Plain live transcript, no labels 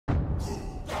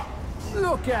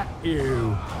Look at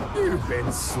you. You've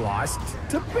been sliced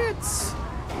to bits.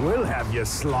 We'll have you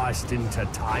sliced into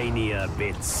tinier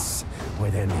bits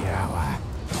within the hour.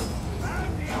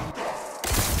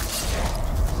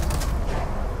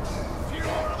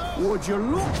 Would you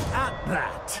look at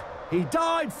that? He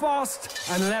died fast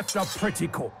and left a pretty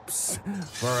corpse.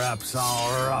 Perhaps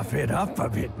I'll rough it up a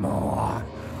bit more.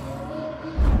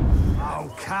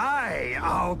 Okay,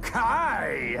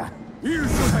 okay. You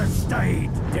should have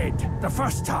stayed dead the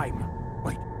first time.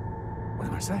 Wait, what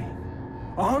am I saying?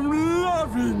 I'm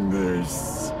loving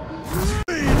this.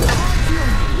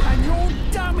 And you're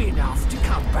dumb enough to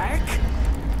come back?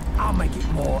 I'll make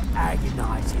it more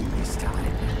agonizing this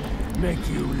time. Make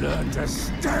you learn to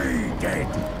stay dead.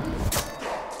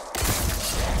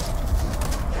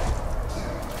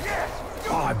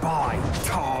 Bye-bye,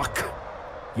 talk.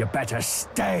 You better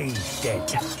stay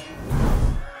dead.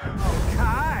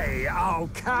 Okay,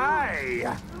 okay.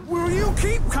 Will you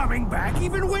keep coming back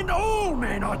even when all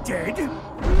men are dead?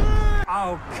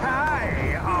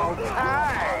 Okay,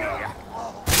 okay.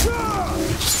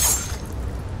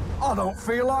 I don't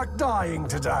feel like dying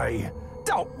today.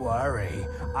 Don't worry,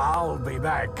 I'll be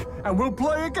back and we'll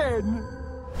play again.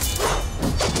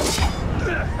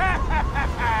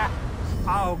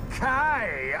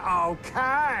 Okay,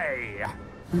 okay.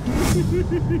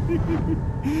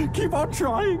 Keep on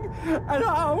trying, and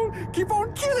I'll keep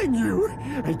on killing you,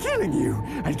 and killing you,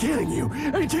 and killing you,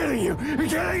 and killing you, and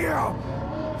killing you.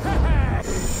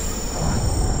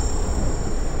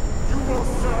 You will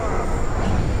serve.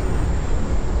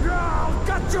 I'll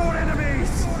gut your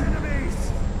enemies.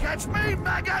 Catch me,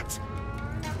 maggot.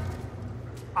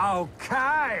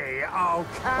 Okay,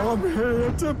 okay. I'm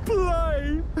here to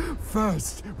play.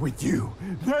 First with you,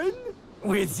 then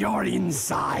with your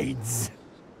insides.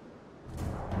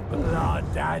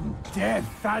 Blood and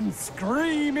death and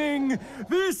screaming.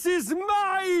 This is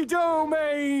my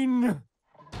domain.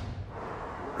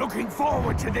 Looking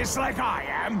forward to this like I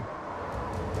am.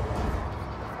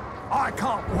 I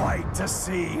can't wait to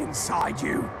see inside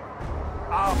you.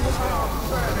 I'm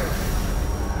finished.